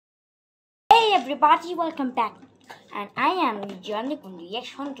everybody, welcome back. And I am Johnny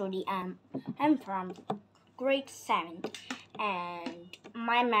Reaction. Today I'm from grade 7 and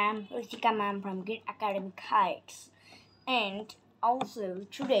my ma'am, Ritika ma'am from Great Academic Heights. And also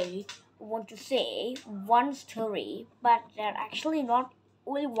today I want to say one story, but they're actually not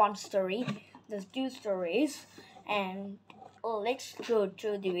only one story, there's two stories. And let's go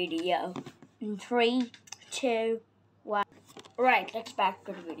to the video in 3, 2, 1. Right, let's back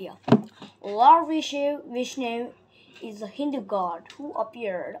to the video. Lord Vishnu is a Hindu god who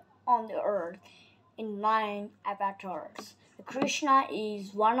appeared on the earth in 9 avatars. Krishna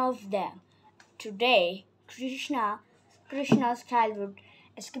is one of them. Today, Krishna's childhood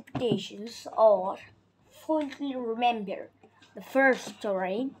expectations are fondly remembered. The first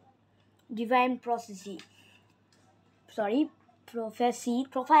story, divine prophecy.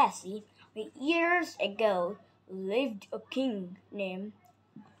 Years ago lived a king named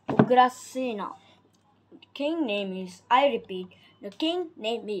Ugrasena. The king name is, I repeat, the king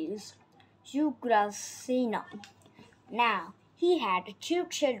name is Ugrasena. Now, he had 2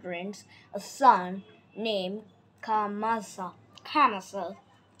 children, a son named Kamasa,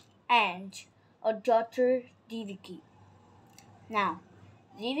 and a daughter Devaki. Now,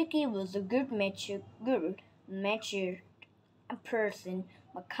 Devaki was a good mature person,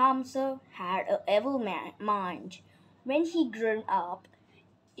 but Kamsa had an evil mind. When he grew up,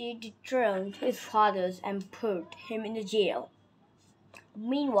 he dethroned his father and put him in the jail.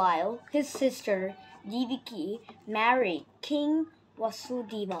 Meanwhile, his sister Devaki married King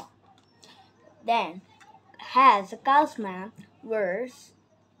Vasudeva. Then, as Kasma was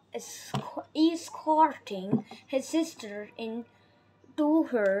escorting his sister into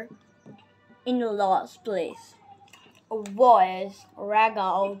her in-law's place, a voice rang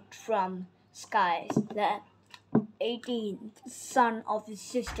out from skies that 18th son of his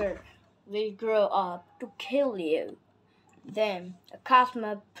sister will grow up to kill you. Then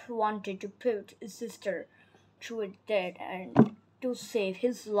Kasma wanted to put his sister through a death and to save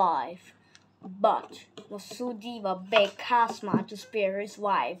his life. But Vasudeva begged Kasma to spare his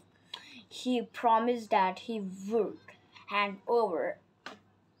wife. He promised that he would hand over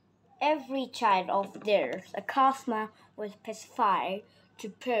every child of theirs. Kasma was pacified to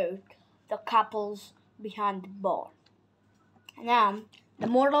put the couples behind the bar. Now, the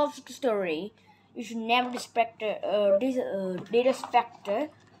moral of the story: you should never disrespect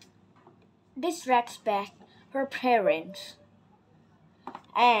her parents.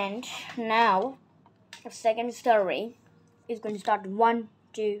 And now, the second story is going to start 1,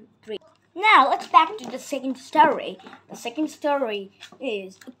 2, 3. Now, let's back to the second story. The second story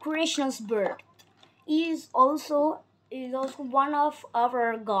is Krishna's birth. He is also one of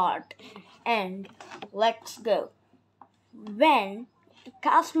our God. And let's go. When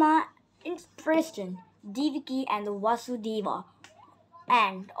Kasma imprisoned Devaki and Vasudeva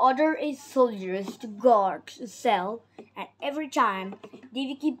and ordered his soldiers to guard the cell, and every time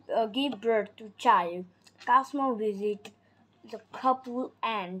Devaki gave birth to a child, Kasma visited the couple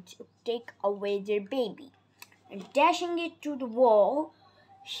and take away their baby, and dashing it to the wall,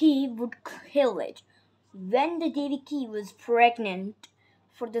 he would kill it. When the Devaki was pregnant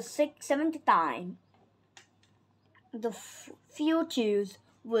for the 7th time, the fetus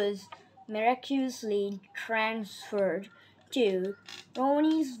was miraculously transferred to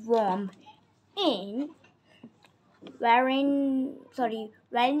Roni's womb in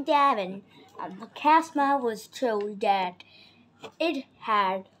Vrindavan. Kasma was told that it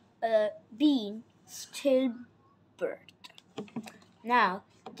had been stillbirth. Now,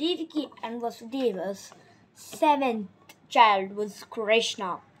 Devaki and Vasudeva's 7th child was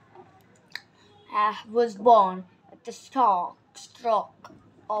Krishna, was born at the stroke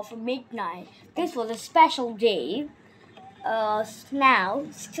of midnight. This was a special day, now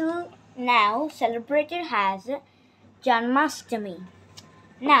celebrated as Janmashtami.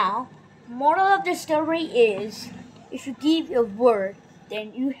 Now, moral of the story is: if you give a word,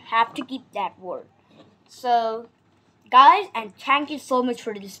 then you have to keep that word. So, guys, and thank you so much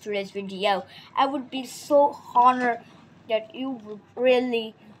for today's video. I would be so honored that you would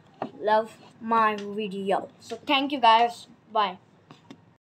really love my video. So thank you guys. Bye.